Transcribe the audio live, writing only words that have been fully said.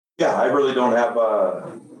Yeah, I really don't have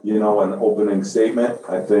an opening statement.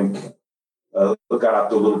 I think got off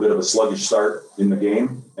to a little bit of a sluggish start in the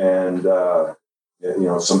game, and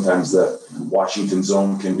sometimes the Washington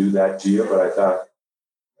zone can do that to you. But I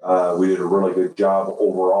thought we did a really good job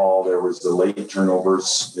overall. There was the late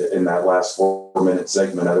turnovers in that last 4-minute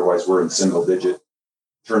segment. Otherwise, we're in single-digit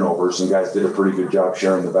turnovers, and guys did a pretty good job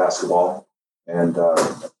sharing the basketball. And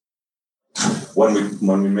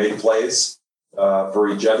when we made plays for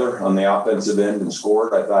each other on the offensive end and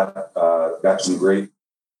scored, I thought got some great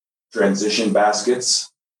transition baskets.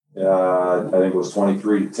 I think it was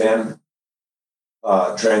 23-10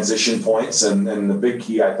 transition points. And the big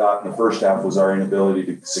key, I thought, in the first half was our inability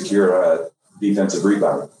to secure a defensive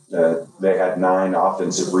rebound. They had 9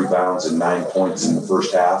 offensive rebounds and 9 points in the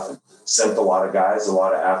first half, and sent a lot of guys, a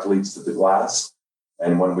lot of athletes to the glass.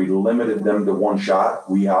 And when we limited them to one shot,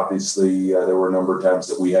 we obviously, there were a number of times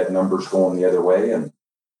that we had numbers going the other way, and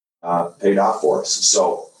paid off for us.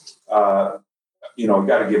 So, we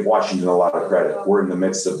got to give Washington a lot of credit. We're in the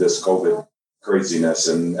midst of this COVID craziness,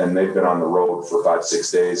 and they've been on the road for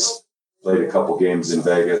 5-6 days, played a couple games in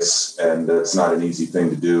Vegas, and it's not an easy thing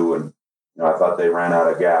to do. And I thought they ran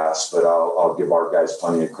out of gas, but I'll give our guys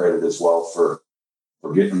plenty of credit as well for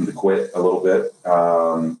getting them to quit a little bit.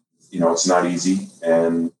 It's not easy,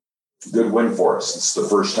 and good win for us. It's the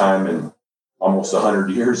first time in almost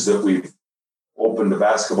 100 years that we've opened a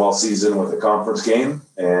basketball season with a conference game,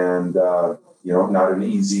 and not an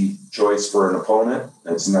easy choice for an opponent.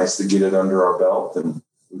 It's nice to get it under our belt, and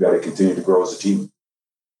we've got to continue to grow as a team.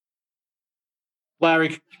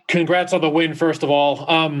 Larry, congrats on the win, first of all.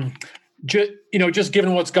 Just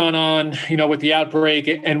given what's gone on, with the outbreak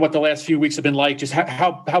and what the last few weeks have been like, just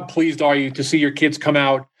how pleased are you to see your kids come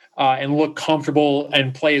out and look comfortable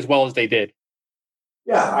and play as well as they did?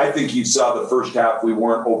 Yeah, I think you saw the first half, we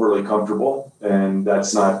weren't overly comfortable, and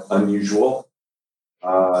that's not unusual.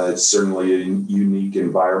 It's certainly a unique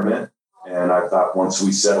environment. And I thought once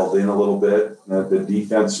we settled in a little bit, the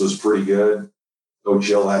defense was pretty good. Coach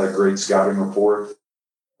Hill had a great scouting report.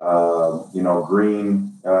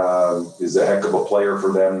 Green is a heck of a player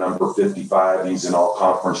for them, number 55. He's an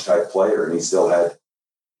all-conference type player, and he still had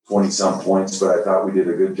 20-some points, but I thought we did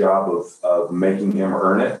a good job of making him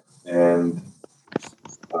earn it. And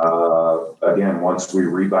again, once we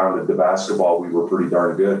rebounded the basketball, we were pretty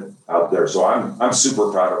darn good out there. So I'm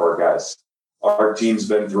super proud of our guys. Our team's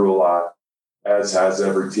been through a lot, as has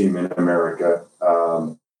every team in America.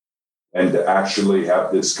 And to actually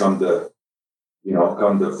have this come to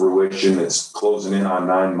fruition, it's closing in on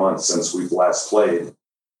 9 months since we've last played.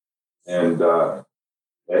 And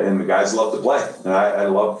the guys love to play. And I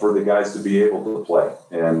love for the guys to be able to play.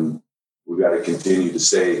 And we've got to continue to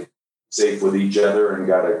stay safe with each other and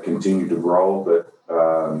got to continue to grow. But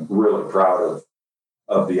really proud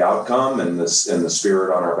of the outcome and the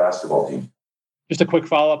spirit on our basketball team. Just a quick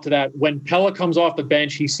follow-up to that. When Pella comes off the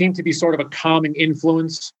bench, he seemed to be sort of a calming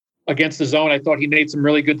influence against the zone. I thought he made some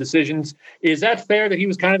really good decisions. Is that fair that he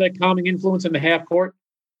was kind of that calming influence in the half court?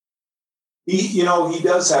 He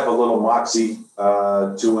does have a little moxie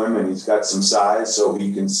to him, and he's got some size, so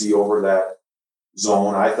he can see over that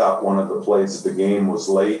zone. I thought one of the plays of the game was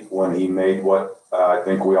late when he made what I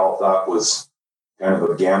think we all thought was kind of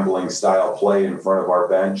a gambling style play in front of our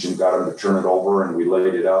bench and got him to turn it over, and we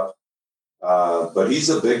laid it up. But he's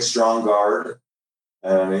a big, strong guard,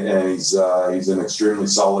 and he's an extremely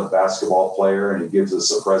solid basketball player, and he gives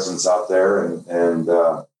us a presence out there. And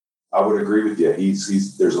I would agree with you.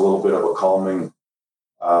 There's a little bit of a calming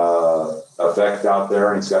effect out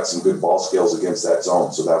there, and he's got some good ball skills against that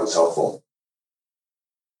zone, so that was helpful.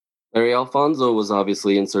 Larry, Alfonso was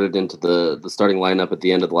obviously inserted into the starting lineup at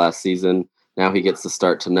the end of the last season. Now he gets to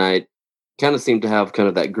start tonight. Kind of seemed to have kind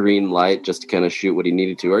of that green light just to kind of shoot what he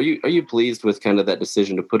needed to. Are you pleased with kind of that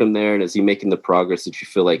decision to put him there? And is he making the progress that you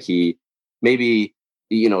feel like he maybe,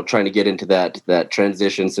 trying to get into that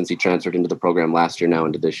transition since he transferred into the program last year now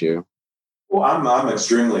into this year? Well, I'm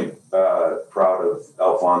extremely proud of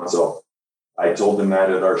Alfonso. I told him that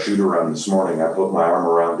at our shoot-around this morning. I put my arm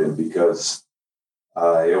around him because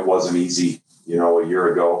it wasn't easy, a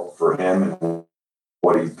year ago for him and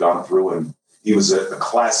what he'd gone through. And he was a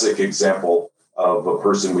classic example of a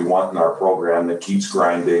person we want in our program that keeps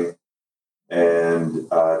grinding. And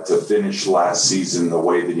to finish last season the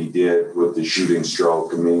way that he did with the shooting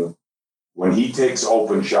stroke, I mean, when he takes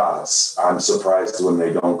open shots, I'm surprised when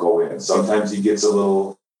they don't go in. Sometimes he gets a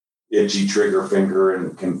little itchy trigger finger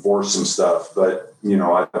and can force some stuff. But,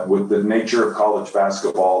 with the nature of college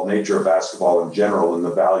basketball, nature of basketball in general, and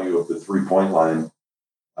the value of the three-point line,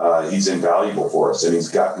 he's invaluable for us. And he's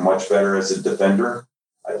gotten much better as a defender.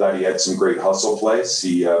 I thought he had some great hustle plays.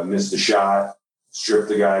 He missed a shot, stripped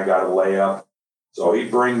the guy, got a layup. So he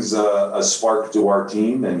brings a spark to our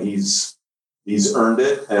team, and he's earned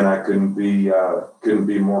it. And I couldn't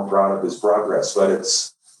be more proud of his progress. But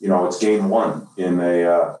it's game one in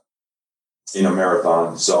a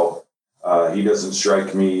marathon. So he doesn't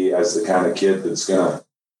strike me as the kind of kid that's gonna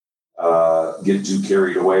get too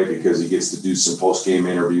carried away because he gets to do some post-game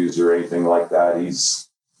interviews or anything like that. He's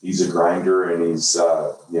a grinder, and he's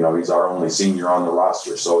our only senior on the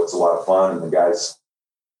roster. So it's a lot of fun. And the guys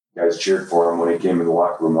cheered for him when he came in the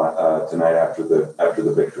locker room tonight after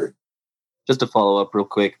the victory. Just to follow up real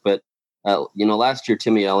quick, but last year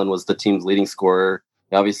Timmy Allen was the team's leading scorer.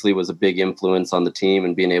 He obviously was a big influence on the team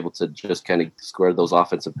and being able to just kind of score those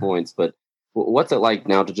offensive points. But what's it like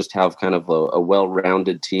now to just have kind of a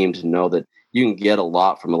well-rounded team, to know that you can get a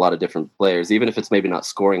lot from a lot of different players, even if it's maybe not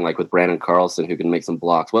scoring, like with Brandon Carlson, who can make some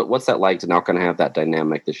blocks? What's that like to now kind of have that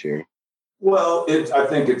dynamic this year? Well, I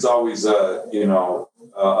think it's always a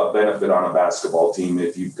benefit on a basketball team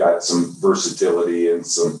if you've got some versatility and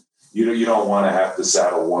some. You don't want to have to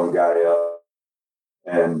saddle one guy up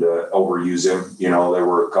and overuse him. There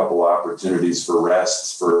were a couple of opportunities for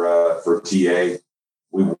rests for TA.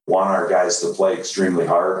 We want our guys to play extremely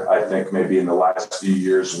hard. I think maybe in the last few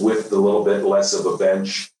years, with a little bit less of a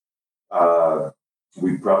bench,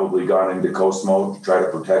 we've probably gone into coast mode to try to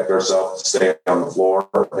protect ourselves, stay on the floor.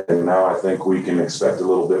 And now I think we can expect a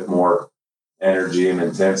little bit more energy and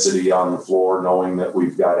intensity on the floor, knowing that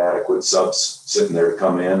we've got adequate subs sitting there to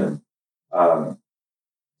come in. And,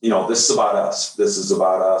 this is about us. This is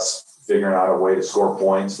about us figuring out a way to score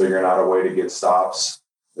points, figuring out a way to get stops.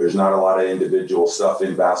 There's not a lot of individual stuff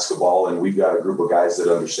in basketball, and we've got a group of guys that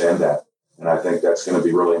understand that. And I think that's going to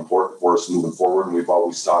be really important for us moving forward. And we've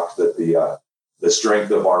always talked that the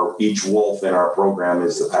strength of each wolf in our program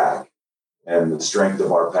is the pack, and the strength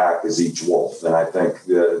of our pack is each wolf. And I think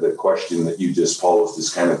the question that you just posed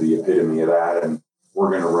is kind of the epitome of that. And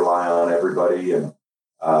we're going to rely on everybody, and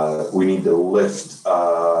we need to lift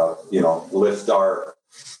our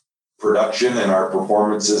production and our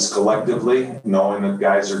performances collectively, knowing that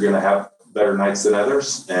guys are going to have better nights than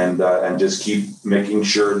others, and just keep making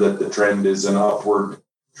sure that the trend is an upward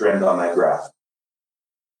trend on that graph.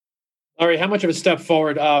 All right, how much of a step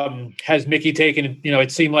forward has Mickey taken?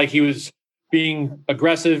 It seemed like he was being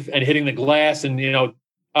aggressive and hitting the glass, and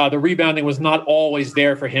the rebounding was not always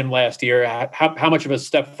there for him last year. How much of a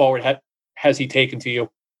step forward has he taken to you?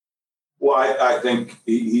 Well, I think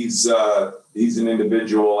he's an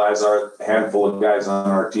individual, as are a handful of guys on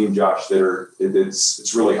our team, Josh,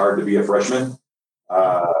 it's really hard to be a freshman.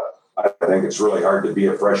 I think it's really hard to be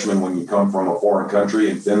a freshman when you come from a foreign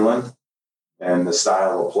country in Finland, and the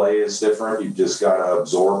style of play is different. You've just got to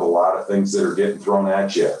absorb a lot of things that are getting thrown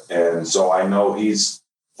at you. And so I know he's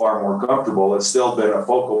far more comfortable. It's still been a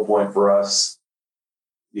focal point for us.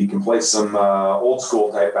 He can play some old school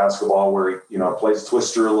type basketball where he, plays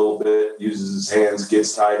twister a little bit, uses his hands,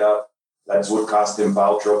 gets tied up. That's what cost him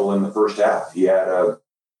foul trouble in the first half. He had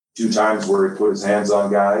 2 times where he put his hands on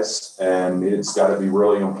guys, and it's got to be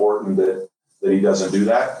really important that he doesn't do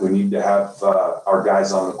that. We need to have our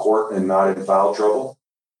guys on the court and not in foul trouble.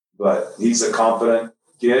 But he's a confident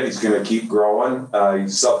kid. He's going to keep growing. He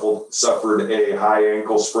suffered a high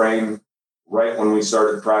ankle sprain right when we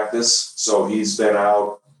started practice. So he's been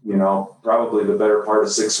out, probably the better part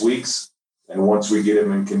of 6 weeks. And once we get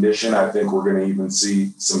him in condition, I think we're going to even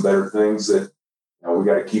see some better things. That we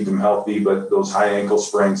got to keep him healthy, but those high ankle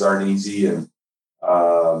sprains aren't easy. And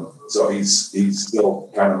so he's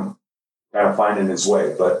still kind of finding his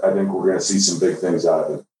way, but I think we're going to see some big things out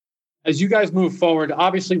of it. As you guys move forward,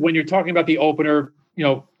 obviously when you're talking about the opener,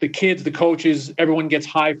 the kids, the coaches, everyone gets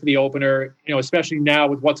high for the opener, especially now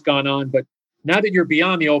with what's gone on. But now that you're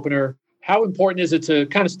beyond the opener, how important is it to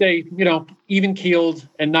kind of stay, even keeled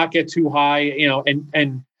and not get too high,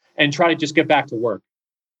 and try to just get back to work?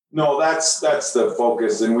 No, that's the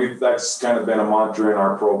focus. And that's kind of been a mantra in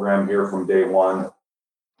our program here from day one.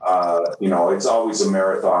 It's always a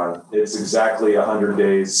marathon. It's exactly 100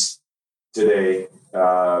 days today.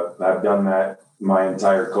 I've done that my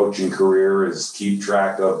entire coaching career, is keep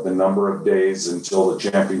track of the number of days until the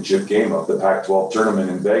championship game of the Pac-12 tournament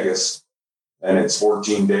in Vegas. And it's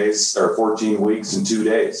 14 days or 14 weeks and 2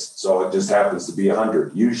 days. So it just happens to be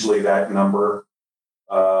 100. Usually that number,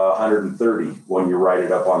 130 when you write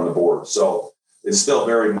it up on the board. So it's still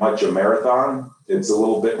very much a marathon. It's a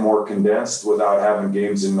little bit more condensed without having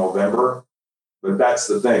games in November. But that's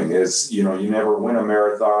the thing is, you never win a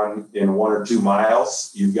marathon in 1 or 2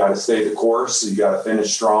 miles. You've got to stay the course. You got to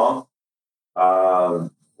finish strong. The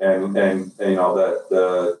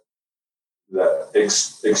the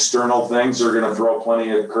external things are going to throw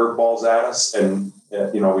plenty of curveballs at us. And,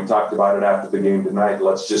 we talked about it after the game tonight.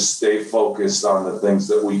 Let's just stay focused on the things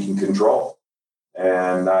that we can control.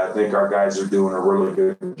 And I think our guys are doing a really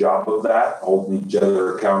good job of that, holding each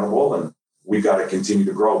other accountable, and we got to continue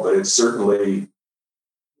to grow. But it's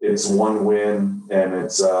one win and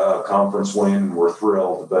it's a conference win. We're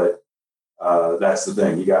thrilled, but that's the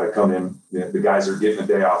thing. You got to come in. The guys are getting a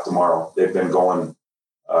day off tomorrow. They've been going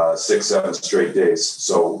 6-7 straight days.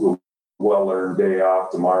 So well-earned day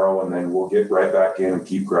off tomorrow, and then we'll get right back in and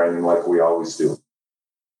keep grinding like we always do.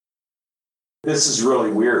 This is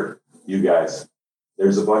really weird, you guys.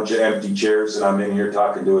 There's a bunch of empty chairs, and I'm in here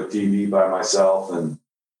talking to a TV by myself, and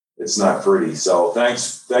it's not pretty. So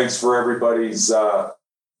thanks for everybody's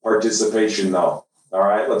participation, though. All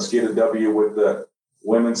right, let's get a W with the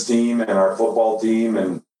women's team and our football team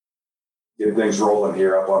and get things rolling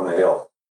here up on the hill.